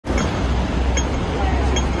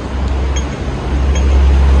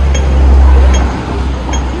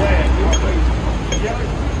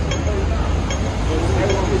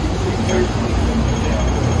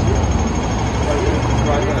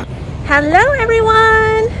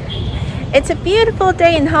everyone! It's a beautiful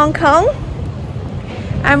day in Hong Kong.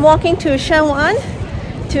 I'm walking to Shenwan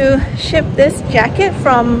to ship this jacket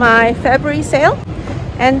from my February sale,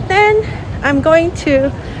 and then I'm going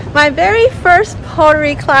to my very first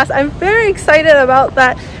pottery class. I'm very excited about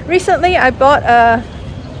that. Recently I bought a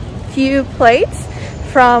few plates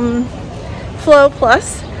from Flow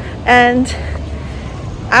Plus and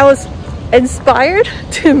I was inspired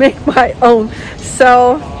to make my own,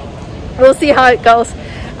 so we'll see how it goes.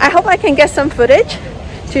 I hope I can get some footage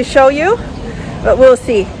to show you, but we'll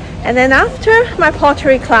see. And then after my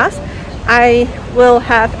pottery class, I will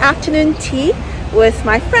have afternoon tea with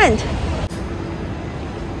my friend.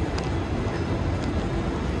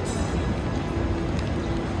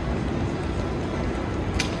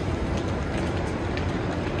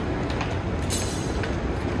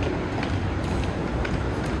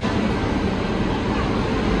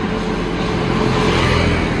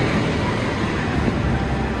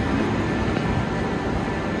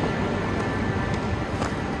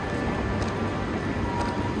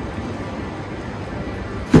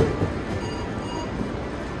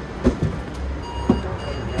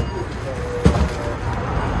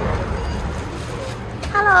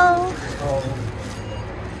 Hello.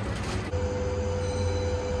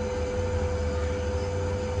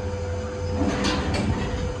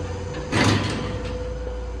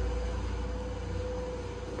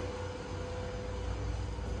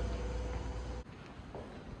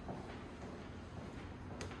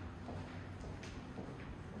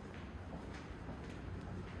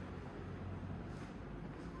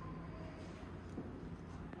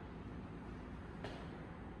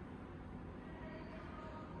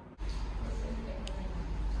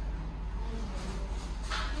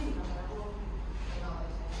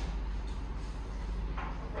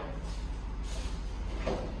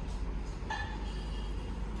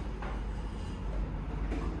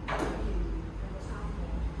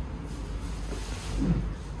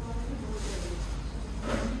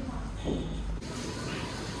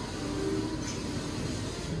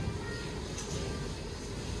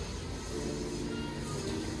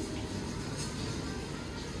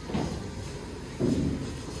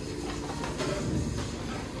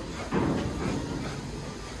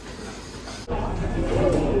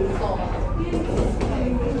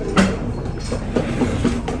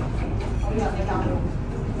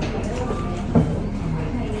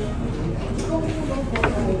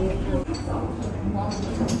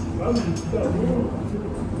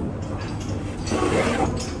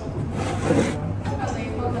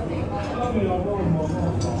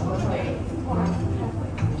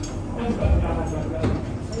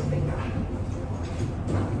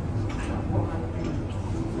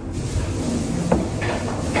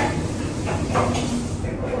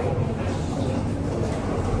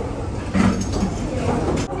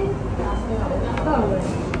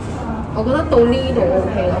 I 覺得到呢度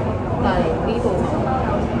OK 咯，但係呢度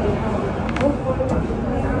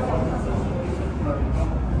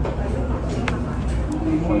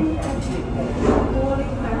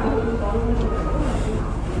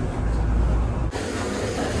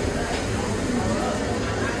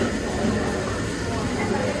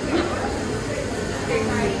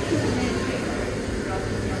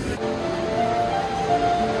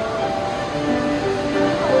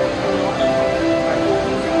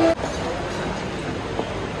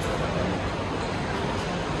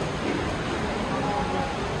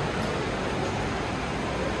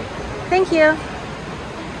Thank you.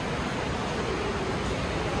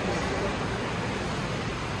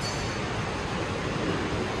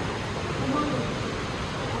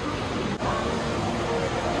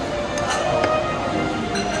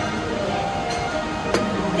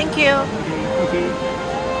 Thank you.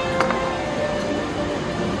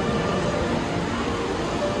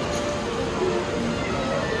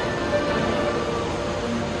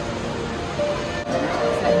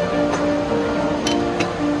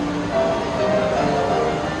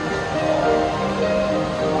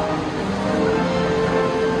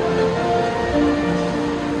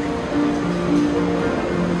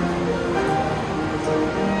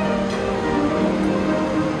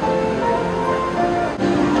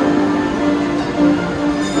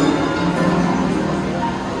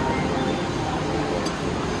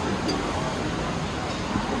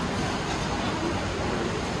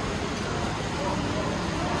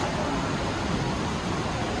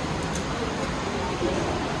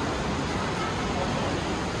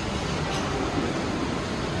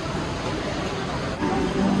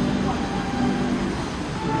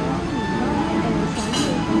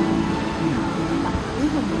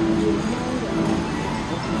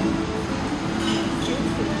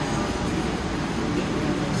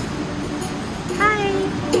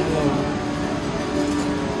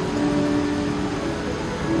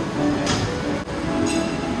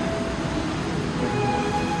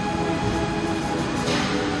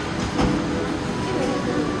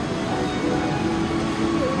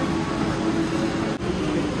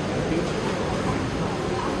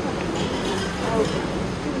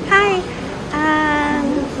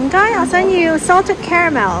 send you salted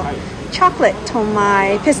caramel chocolate 同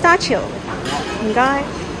埋 pistachio。唔該。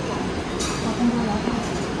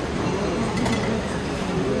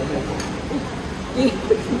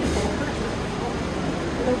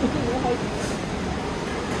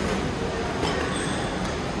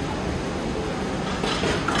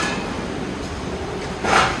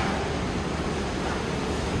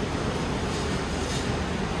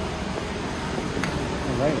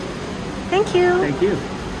Thank you. Thank you.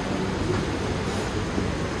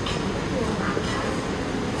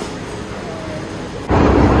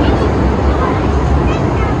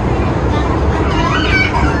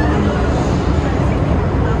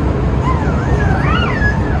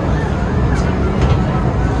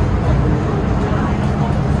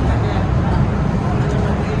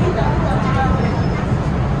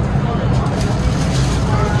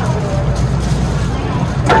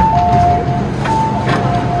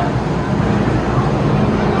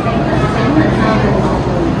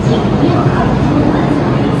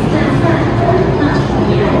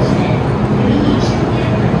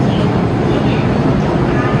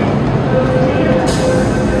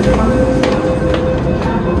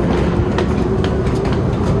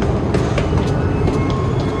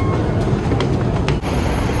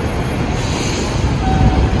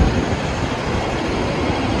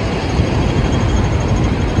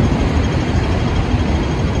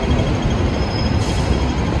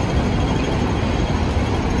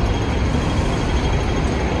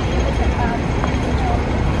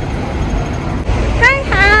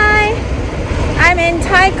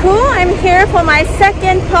 I'm here for my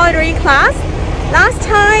second pottery class. Last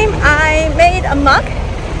time I made a mug,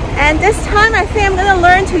 and this time I think I'm going to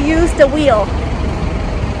learn to use the wheel.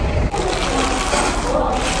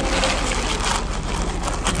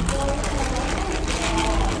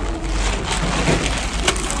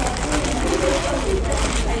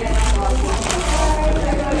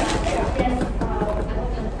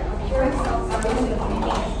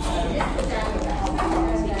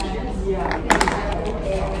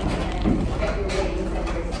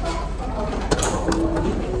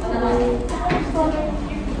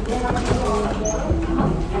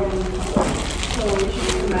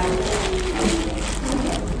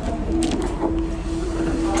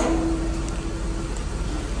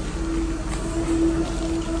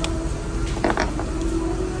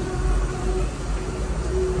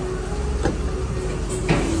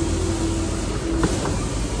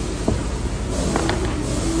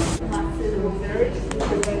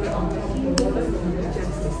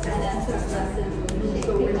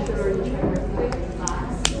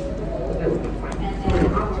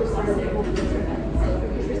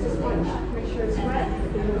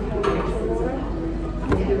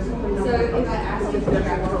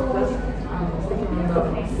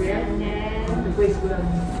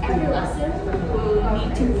 Every lesson will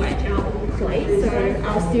need to wet out clay. So in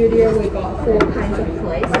our studio we got 4 kinds of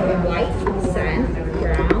clay. So white, sand,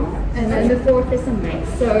 brown, and then the 4th is a mix.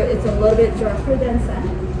 So it's a little bit darker than sand.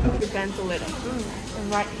 It bends a little.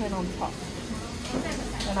 And right hand on top.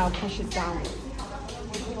 And I'll push it down.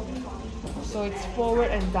 So it's forward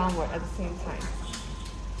and downward at the same time.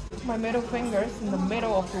 My middle fingers in the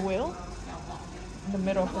middle of the wheel. In the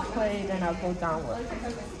middle of the clay, then I'll go downward.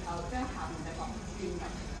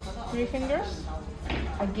 3 fingers,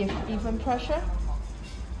 I give even pressure,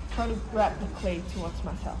 try to grab the clay towards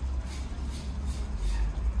myself.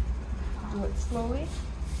 Do it slowly.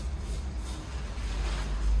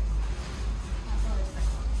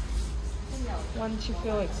 Once you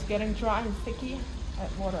feel it's getting dry and sticky,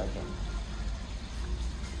 add water again.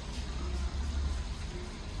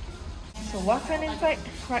 So left hand inside,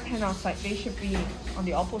 right hand outside. They should be on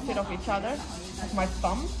the opposite of each other, with my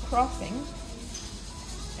thumb crossing.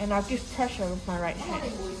 And I'll give pressure with my right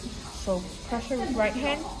hand. So pressure with right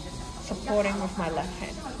hand, supporting with my left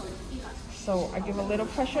hand. So I give a little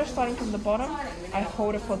pressure starting from the bottom. I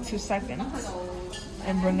hold it for 2 seconds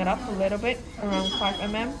and bring it up a little bit, around 5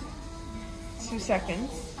 mm. 2 seconds,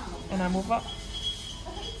 and I move up.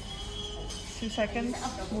 2 seconds,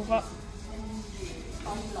 move up.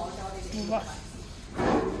 Move up.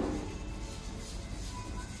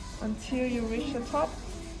 Until you reach the top.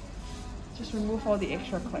 Just remove all the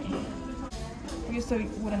extra clay. Use a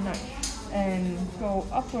wooden knife and go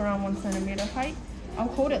up around 1 centimeter height. I'll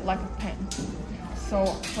hold it like a pen. So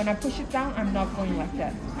when I push it down, I'm not going like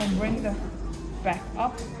that. I bring the back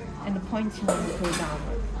up and the pointy one will go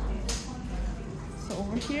downward. So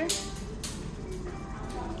over here,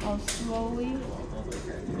 I'll slowly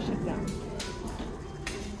push it down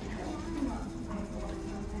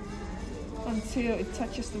until it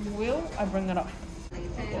touches the wheel. I bring it up.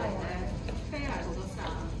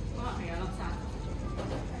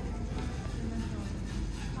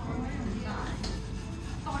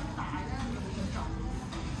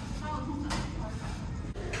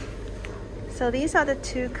 So these are the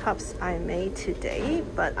 2 cups I made today,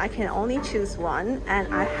 but I can only choose one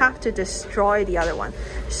and I have to destroy the other one.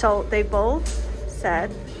 So they both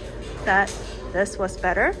said that this was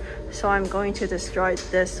better, so I'm going to destroy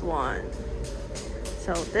this one.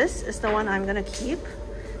 So this is the one I'm gonna keep.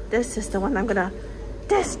 This is the one I'm gonna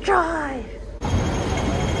destroy.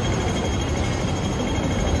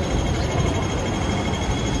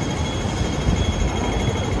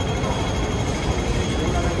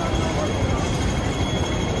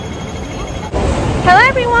 Hello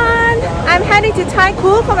everyone! I'm heading to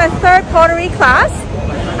Taikoo for my 3rd pottery class.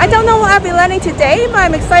 I don't know what I'll be learning today, but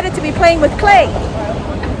I'm excited to be playing with clay.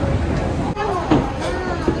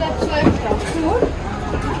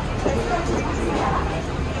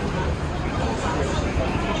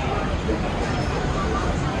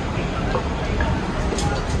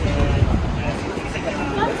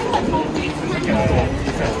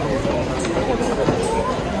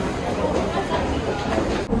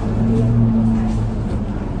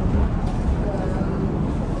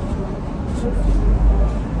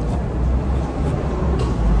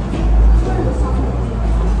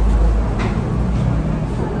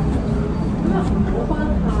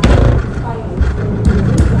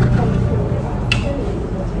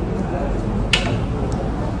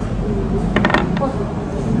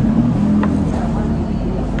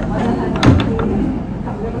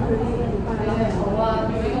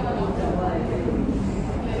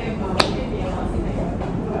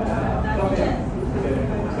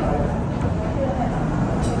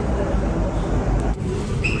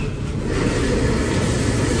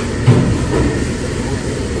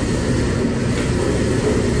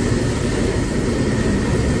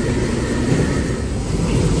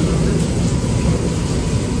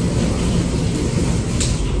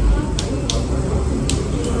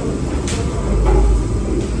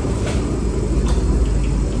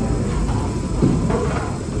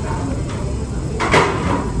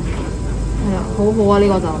好好啊，呢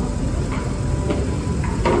個就。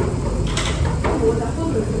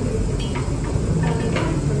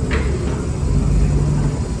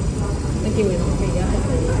你見唔見到佢而家係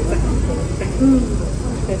嗯，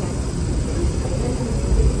對對。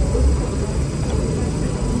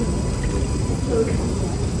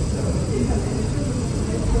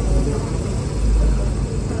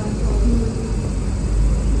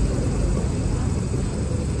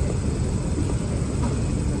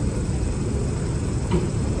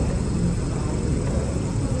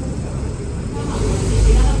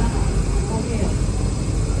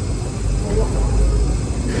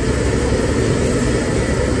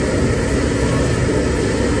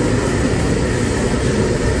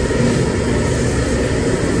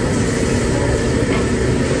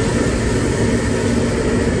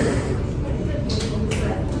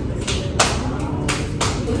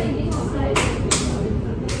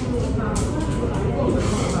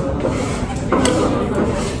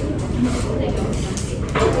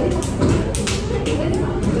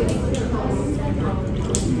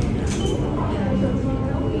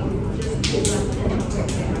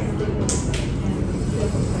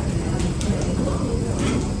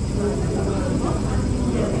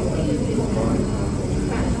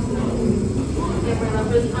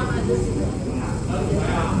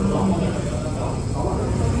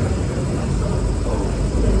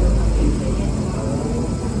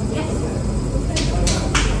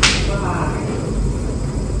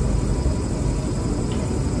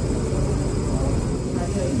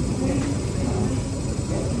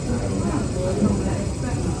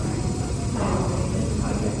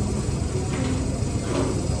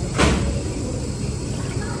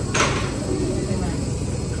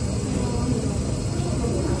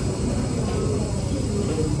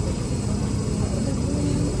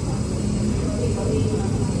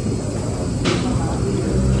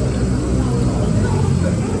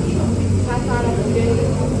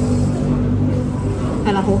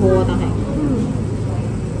係啦，好好啊，但係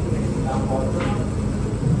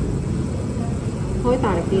可以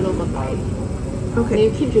大力啲咯個底。OK， 你要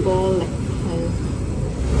keep 住個力，係咯。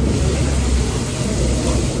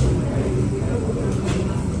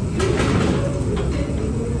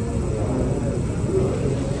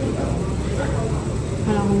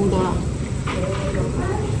係啦，好好多啦。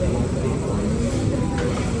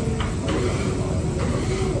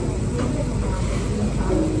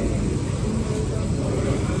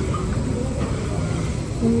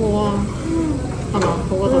好好啊，係嘛？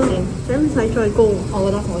好過頭先。使唔使再高？我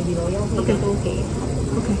覺得可以咯，因為佢都幾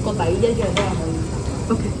OK， 個底一樣都係可以。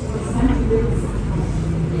OK。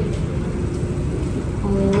好，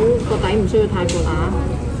個底唔需要太闊啊，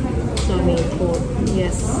上面闊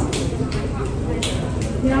 ，yes。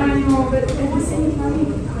Yeah, I know, but at the same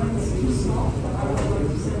time, it's too small.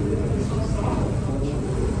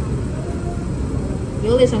 如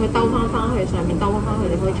果你想佢兜翻去上面兜翻去，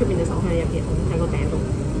你可以出邊隻手向入邊喺個頂度。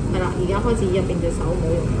係啦，而家開始入邊隻手冇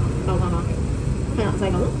用，兜翻翻去。係啦，就係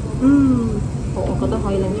咁咯。嗯，好，我覺得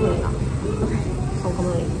可以拎出嚟啦。OK， 好，咁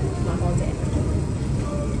你抹乾淨。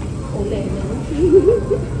好靚啊！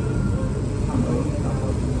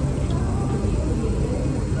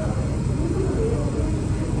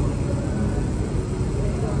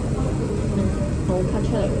好 cut 出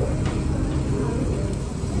嚟喎。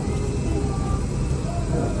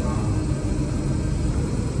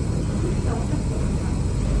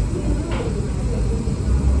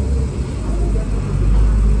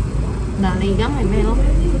嗱，你而家係咩咯？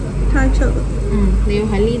太出啦。你要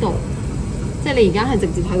喺呢度，即係你而家係直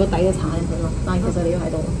接喺個底度鏟入去咯，但係其實你要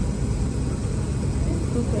喺度。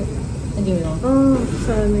OK， 你見唔見到？哦，上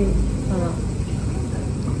面係啦。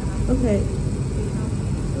OK。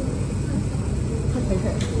cut 佢出嚟。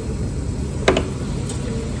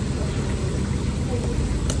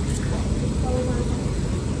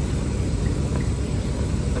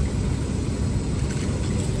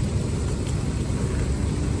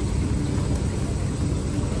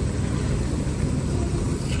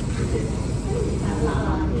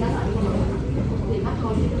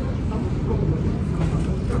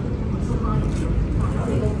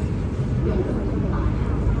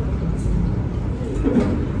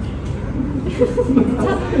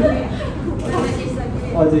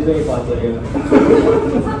我最中意發嘴啦。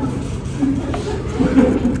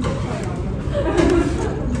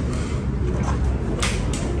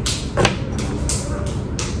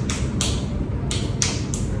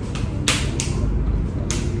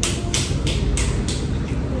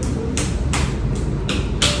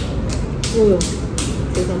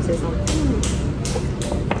小心。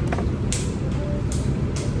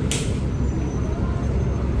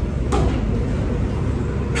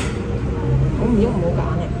我唔喐唔好揀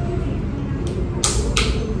嘅，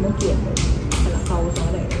唔好叫人哋，係啦，就上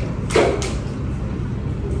嚟。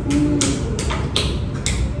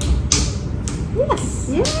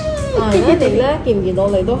Yes！ 但係咧，你咧見唔見到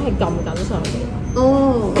你都係撳緊上嚟？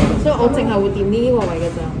哦，所以我淨係會掂呢個位嘅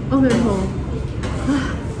咋。OK， 好。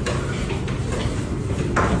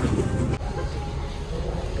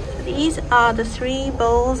These are the 3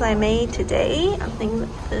 bowls I made today. I think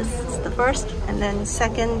this is the first, and then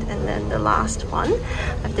second, and then the last one.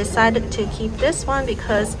 I've decided to keep this one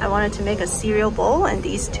because I wanted to make a cereal bowl, and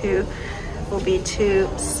these 2 will be too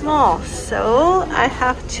small. So I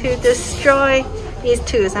have to destroy these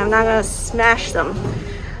 2, so I'm not going to smash them.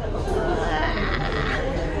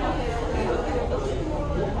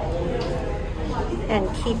 And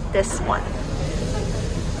keep this one.